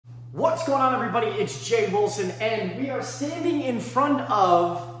What's going on, everybody? It's Jay Wilson, and we are standing in front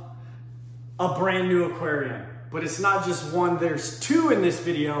of a brand new aquarium. But it's not just one, there's two in this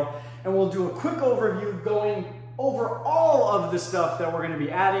video, and we'll do a quick overview going over all of the stuff that we're going to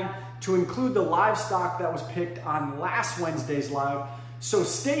be adding to include the livestock that was picked on last Wednesday's live. So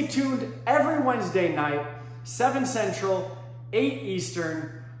stay tuned every Wednesday night, 7 Central, 8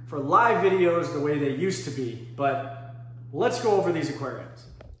 Eastern, for live videos the way they used to be. But let's go over these aquariums.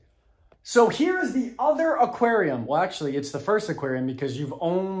 So here's the other aquarium. Well, actually, it's the first aquarium because you've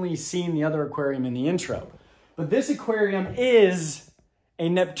only seen the other aquarium in the intro. But this aquarium is a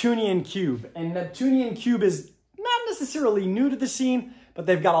Neptunian cube. And Neptunian cube is not necessarily new to the scene, but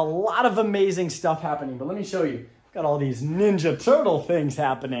they've got a lot of amazing stuff happening. But let me show you. Got all these Ninja Turtle things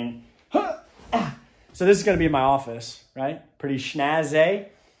happening. So this is going to be my office, right? Pretty snazzy.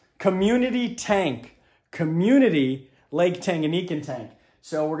 Community tank. Community Lake Tanganyikan tank.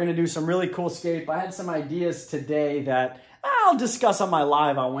 So we're going to do some really cool scape. I had some ideas today that I'll discuss on my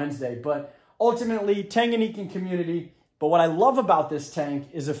live on Wednesday, but ultimately Tanganyikan community. But what I love about this tank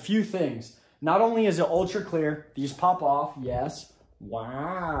is a few things. Not only is it ultra clear, these pop off, yes,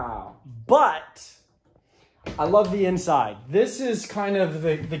 wow. But I love the inside. This is kind of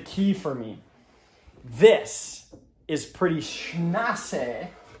the key for me. This is pretty schnazzy.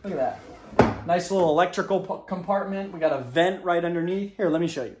 Look at that. Nice little electrical compartment. We got a vent right underneath. Here, let me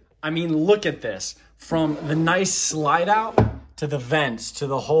show you. I mean, look at this. From the nice slide out to the vents, to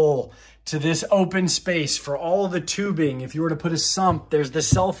the hole, to this open space for all the tubing. If you were to put a sump, there's the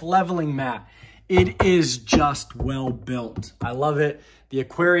self-leveling mat. It is just well built. I love it. The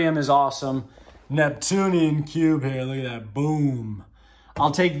aquarium is awesome. Neptunian cube here. Look at that. Boom.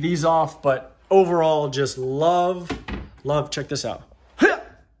 I'll take these off, but overall, just love. Check this out.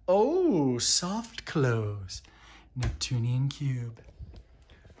 Oh, soft close. Neptunian cube.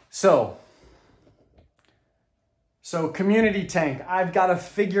 So community tank. I've got to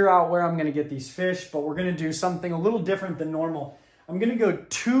figure out where I'm going to get these fish, but we're going to do something a little different than normal. I'm going to go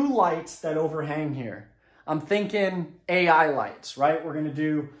 2 lights that overhang here. I'm thinking AI lights, right? We're going to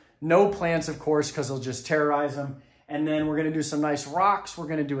do no plants, of course, because they'll just terrorize them. And then we're going to do some nice rocks. We're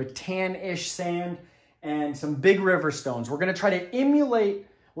going to do a tan-ish sand and some big river stones. We're going to try to emulate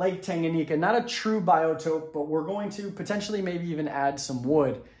Lake Tanganyikan, not a true biotope, but we're going to potentially maybe even add some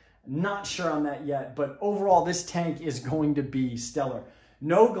wood. Not sure on that yet, but overall this tank is going to be stellar.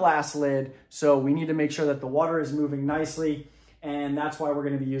 No glass lid, so we need to make sure that the water is moving nicely, and that's why we're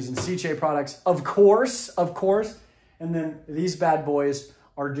going to be using Sicce products, of course. And then these bad boys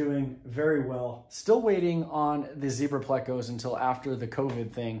are doing very well. Still waiting on the zebra plecos until after the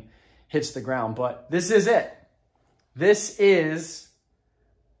COVID thing hits the ground, but this is it. This is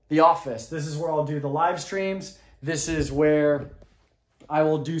the office. This is where I'll do the live streams. This is where I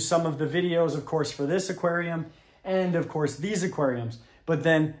will do some of the videos, of course, for this aquarium and, of course, these aquariums. But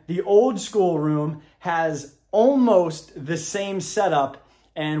then the old school room has almost the same setup,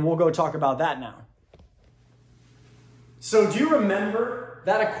 and we'll go talk about that now. So do you remember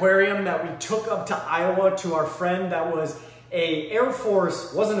that aquarium that we took up to Iowa to our friend that was a Air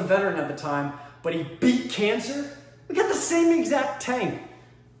Force, wasn't a veteran at the time, but he beat cancer? We got the same exact tank.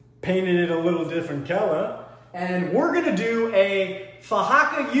 Painted it a little different color. And we're gonna do a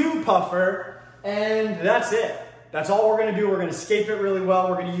Fahaka U puffer, and that's it. That's all we're gonna do. We're gonna scape it really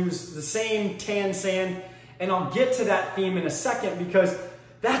well. We're gonna use the same tan sand, and I'll get to that theme in a second because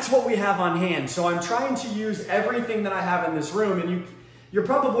that's what we have on hand. So I'm trying to use everything that I have in this room, and you're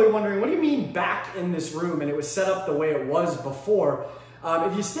probably wondering, what do you mean back in this room? And it was set up the way it was before.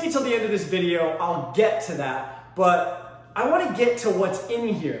 If you stay till the end of this video, I'll get to that, but I wanna get to what's in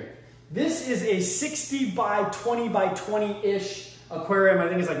here. This is a 60 by 20 by 20-ish aquarium. I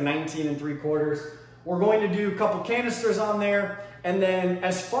think it's like 19 3/4. We're going to do a couple canisters on there. And then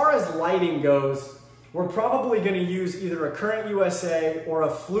as far as lighting goes, we're probably going to use either a Current USA or a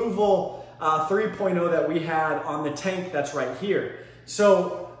Fluval 3.0 that we had on the tank that's right here.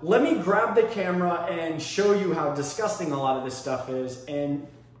 So let me grab the camera and show you how disgusting a lot of this stuff is and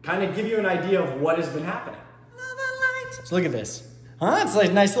kind of give you an idea of what has been happening. So look at this. Huh? It's like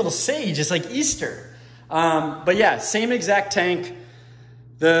a nice little sage. It's like Easter. But yeah, same exact tank.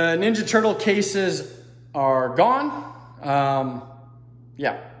 The Ninja Turtle cases are gone.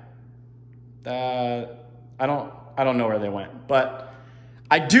 Yeah. I don't know where they went, but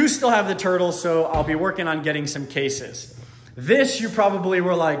I do still have the turtles, so I'll be working on getting some cases. This, you probably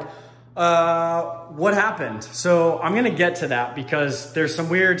were like, what happened? So I'm going to get to that because there's some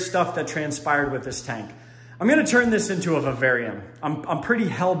weird stuff that transpired with this tank. I'm going to turn this into a vivarium. I'm pretty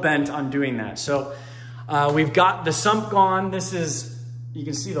hell-bent on doing that. So we've got the sump gone. This is you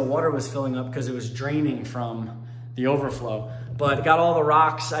can see the water was filling up because it was draining from the overflow. But it got all the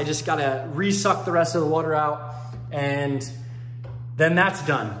rocks. I just gotta re-suck the rest of the water out, and then that's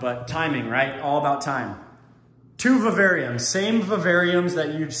done. But timing, right? All about time. 2 vivariums, same vivariums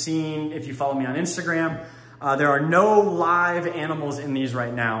that you've seen if you follow me on Instagram. There are no live animals in these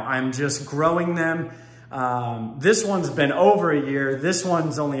right now. I'm just growing them. This one's been over a year. This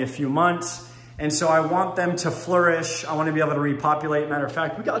one's only a few months. And so I want them to flourish. I want to be able to repopulate. Matter of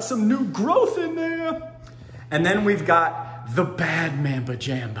fact, we got some new growth in there. And then we've got the bad mamba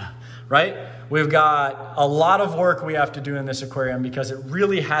jamba, right? We've got a lot of work we have to do in this aquarium because it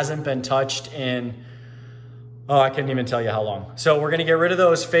really hasn't been touched in, oh, I couldn't even tell you how long. So we're gonna get rid of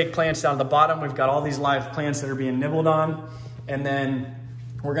those fake plants down at the bottom. We've got all these live plants that are being nibbled on. And then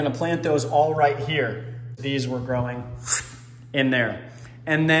we're gonna plant those all right here. These were growing in there.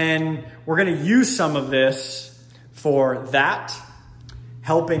 And then we're gonna use some of this for that,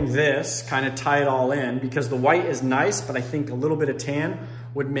 helping this kind of tie it all in, because the white is nice, but I think a little bit of tan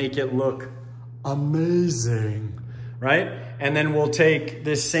would make it look amazing, right? And then we'll take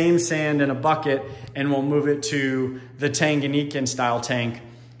this same sand in a bucket and we'll move it to the Tanganyikan style tank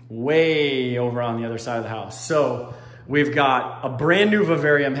way over on the other side of the house. So we've got a brand new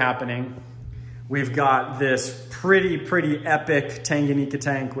vivarium happening. We've got this pretty epic Tanganyikan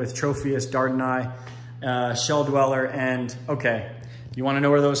tank with Tropheus Dardeni, shell dweller, and okay, you wanna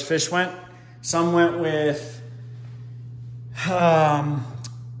know where those fish went? Some went with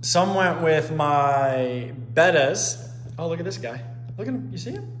my bettas. Oh, look at this guy. Look at him, you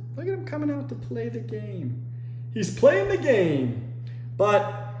see him? Look at him coming out to play the game. He's playing the game. But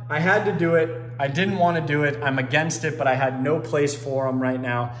I had to do it. I didn't want to do it. I'm against it, but I had no place for them right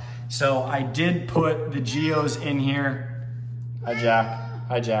now. So I did put the geos in here. Hi, Jack.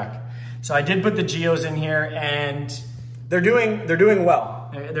 Hi, Jack. So I did put the geos in here, and they're doing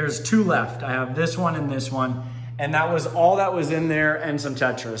well. There's 2 left. I have this one and this one, and that was all that was in there, and some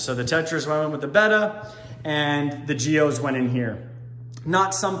tetras. So the tetras went in with the betta, and the geos went in here.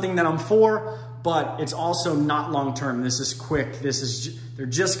 Not something that I'm for, but it's also not long-term. This is quick. They're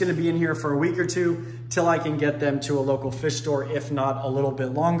just gonna be in here for a week or 2 till I can get them to a local fish store, if not a little bit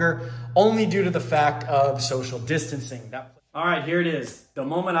longer, only due to the fact of social distancing. All right, here it is. The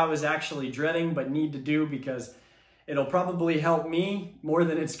moment I was actually dreading but need to do, because it'll probably help me more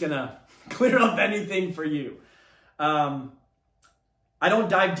than it's gonna clear up anything for you. I don't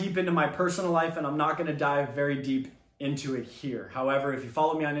dive deep into my personal life, and I'm not gonna dive very deep into it here. However, if you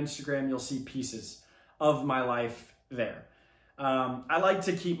follow me on Instagram, you'll see pieces of my life there. I like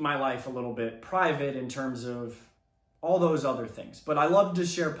to keep my life a little bit private in terms of all those other things, but I love to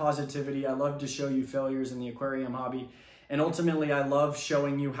share positivity. I love to show you failures in the aquarium hobby, and ultimately I love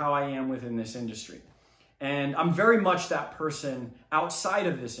showing you how I am within this industry. And I'm very much that person outside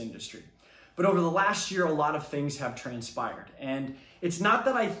of this industry. But over the last year, a lot of things have transpired. And it's not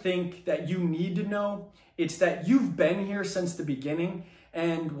that I think that you need to know, it's that you've been here since the beginning.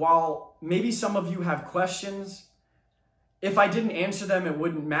 And while maybe some of you have questions, if I didn't answer them, it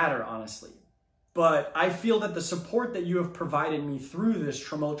wouldn't matter, honestly. But I feel that the support that you have provided me through this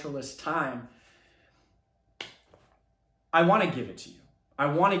tumultuous time, I want to give it to you. I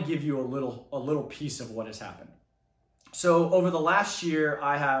want to give you a little piece of what has happened. So over the last year,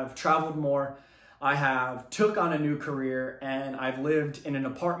 I have traveled more, I have took on a new career, and I've lived in an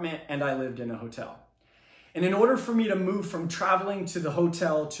apartment and I lived in a hotel. And in order for me to move from traveling to the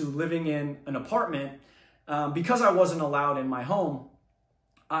hotel to living in an apartment, because I wasn't allowed in my home,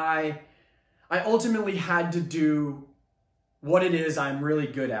 I ultimately had to do what it is I'm really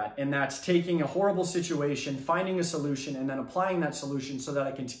good at, and that's taking a horrible situation, finding a solution, and then applying that solution so that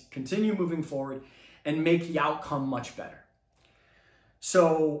I can continue moving forward and make the outcome much better.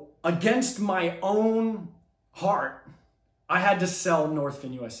 So against my own heart, I had to sell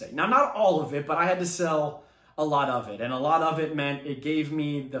Northfin USA. Now, not all of it, but I had to sell a lot of it. And a lot of it meant it gave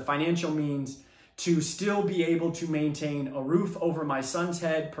me the financial means to still be able to maintain a roof over my son's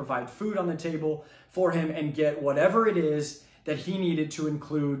head, provide food on the table for him, and get whatever it is that he needed, to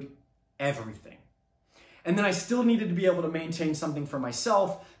include everything. And then I still needed to be able to maintain something for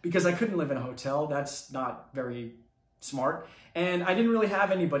myself, because I couldn't live in a hotel. That's not very smart. And I didn't really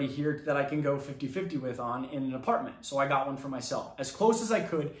have anybody here that I can go 50-50 with in an apartment. So I got one for myself, as close as I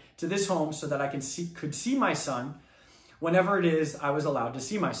could to this home, so that I could see my son whenever it is I was allowed to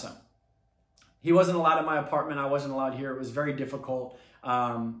see my son. He wasn't allowed in my apartment. I wasn't allowed here. It was very difficult.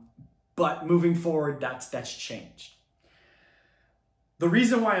 But moving forward, that's changed. The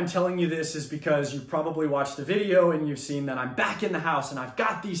reason why I'm telling you this is because you probably watched the video and you've seen that I'm back in the house and I've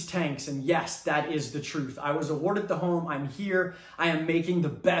got these tanks. And yes, that is the truth. I was awarded the home. I'm here. I am making the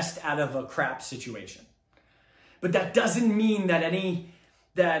best out of a crap situation. But that doesn't mean that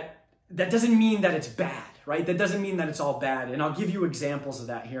that doesn't mean that it's bad, right? That doesn't mean that it's all bad. And I'll give you examples of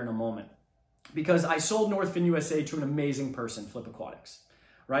that here in a moment. Because I sold Northfin USA to an amazing person, Flip Aquatics,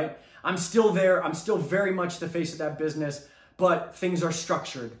 right? I'm still there. I'm still very much the face of that business, but things are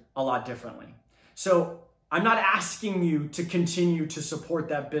structured a lot differently. So I'm not asking you to continue to support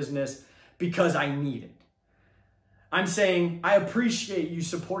that business because I need it. I'm saying I appreciate you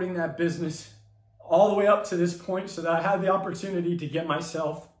supporting that business all the way up to this point so that I had the opportunity to get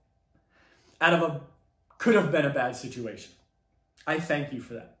myself out of a could have been a bad situation. I thank you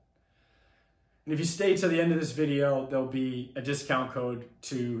for that. And if you stay to the end of this video, there'll be a discount code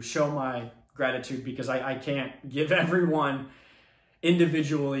to show my gratitude because I can't give everyone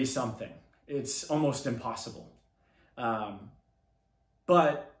individually something. It's almost impossible.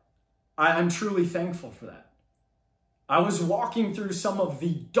 But I'm truly thankful for that. I was walking through some of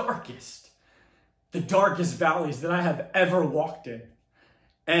the darkest valleys that I have ever walked in.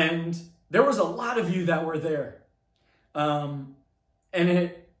 And there was a lot of you that were there. And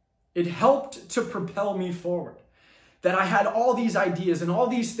it helped to propel me forward. That I had all these ideas and all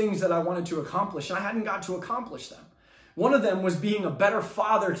these things that I wanted to accomplish, and I hadn't got to accomplish them. One of them was being a better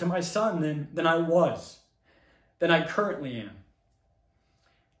father to my son than I currently am.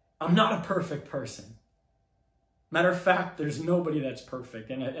 I'm not a perfect person. Matter of fact, there's nobody that's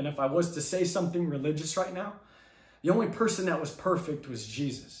perfect. And if I was to say something religious right now, the only person that was perfect was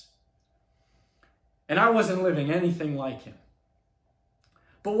Jesus. And I wasn't living anything like him.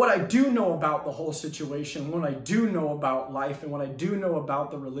 But what I do know about the whole situation, what I do know about life, and what I do know about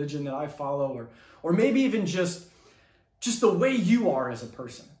the religion that I follow, or maybe even just the way you are as a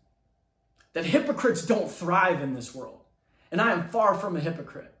person, that hypocrites don't thrive in this world. And I am far from a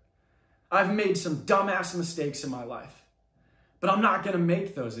hypocrite. I've made some dumbass mistakes in my life, but I'm not going to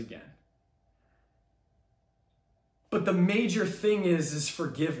make those again. But the major thing is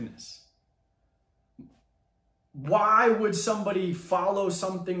forgiveness. Why would somebody follow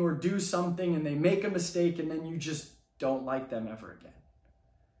something or do something and they make a mistake and then you just don't like them ever again?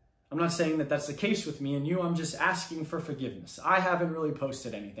 I'm not saying that that's the case with me and you. I'm just asking for forgiveness. I haven't really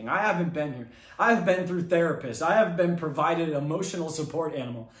posted anything. I haven't been here. I've been through therapists. I have been provided an emotional support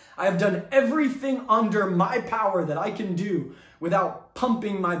animal. I have done everything under my power that I can do without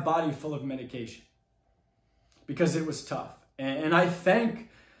pumping my body full of medication because it was tough. And I thank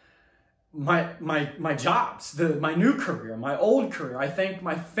my jobs, my new career, my old career. I thank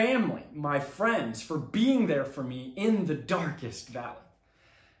my family, my friends for being there for me in the darkest valley.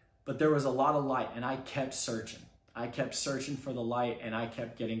 But there was a lot of light and I kept searching. I kept searching for the light and I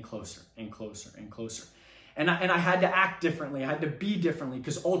kept getting closer and closer and closer. And I had to act differently. I had to be differently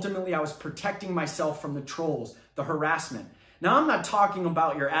because ultimately I was protecting myself from the trolls, the harassment. Now I'm not talking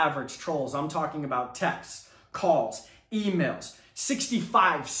about your average trolls. I'm talking about texts, calls, emails,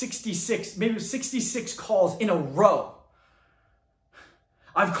 65, 66, maybe 66 calls in a row.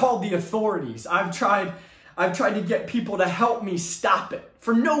 I've called the authorities. I've tried to get people to help me stop it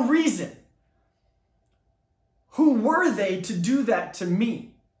for no reason. Who were they to do that to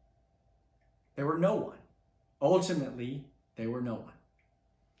me? They were no one. Ultimately, they were no one.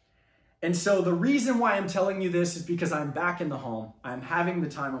 And so the reason why I'm telling you this is because I'm back in the home. I'm having the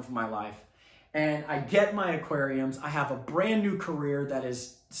time of my life. And I get my aquariums. I have a brand new career that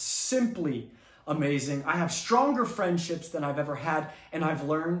is simply amazing. I have stronger friendships than I've ever had. And I've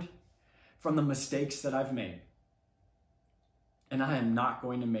learned from the mistakes that I've made. And I am not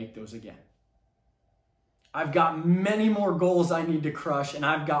going to make those again. I've got many more goals I need to crush, and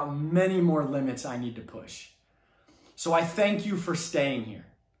I've got many more limits I need to push. So I thank you for staying here.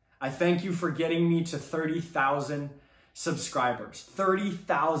 I thank you for getting me to 30,000 subscribers,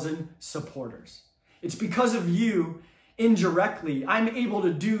 30,000 supporters. It's because of you, indirectly, I'm able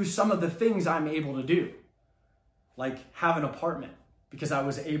to do some of the things I'm able to do, like have an apartment, because I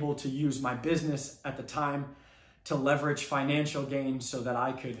was able to use my business at the time to leverage financial gains so that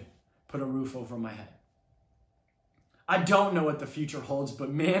I could put a roof over my head. I don't know what the future holds,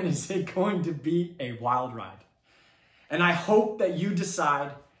 but man, is it going to be a wild ride. And I hope that you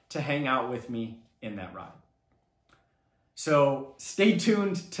decide to hang out with me in that ride. So stay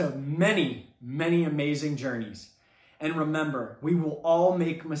tuned to many, many amazing journeys. And remember, we will all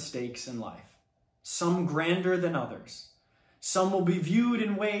make mistakes in life, some grander than others. Some will be viewed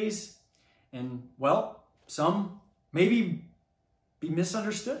in ways, and well, some maybe be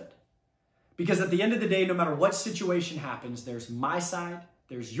misunderstood. Because at the end of the day, no matter what situation happens, there's my side,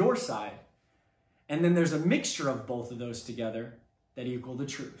 there's your side, and then there's a mixture of both of those together that equal the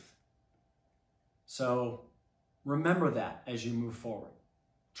truth. So remember that as you move forward.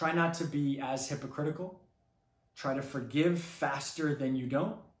 Try not to be as hypocritical. Try to forgive faster than you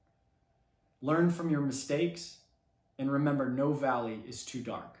don't. Learn from your mistakes. And remember, no valley is too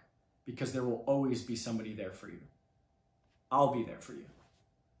dark, because there will always be somebody there for you. I'll be there for you.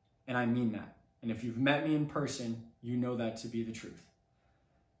 And I mean that. And if you've met me in person, you know that to be the truth.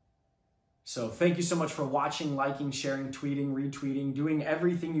 So thank you so much for watching, liking, sharing, tweeting, retweeting, doing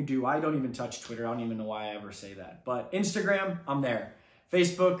everything you do. I don't even touch Twitter. I don't even know why I ever say that. But Instagram, I'm there.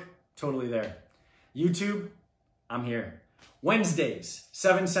 Facebook, totally there. YouTube, I'm here. Wednesdays,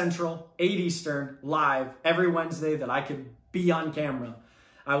 7 Central, 8 Eastern, live, every Wednesday that I could be on camera.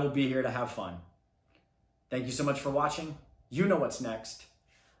 I will be here to have fun. Thank you so much for watching. You know what's next.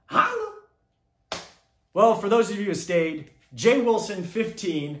 Holla! Well, for those of you who stayed,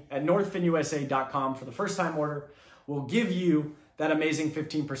 jwilson15 at northfinusa.com for the first time order will give you that amazing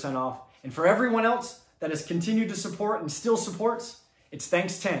 15% off. And for everyone else that has continued to support and still supports, it's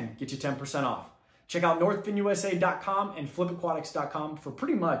thanks 10, get you 10% off. Check out northfinusa.com and flipaquatics.com for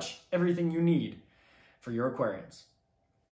pretty much everything you need for your aquariums.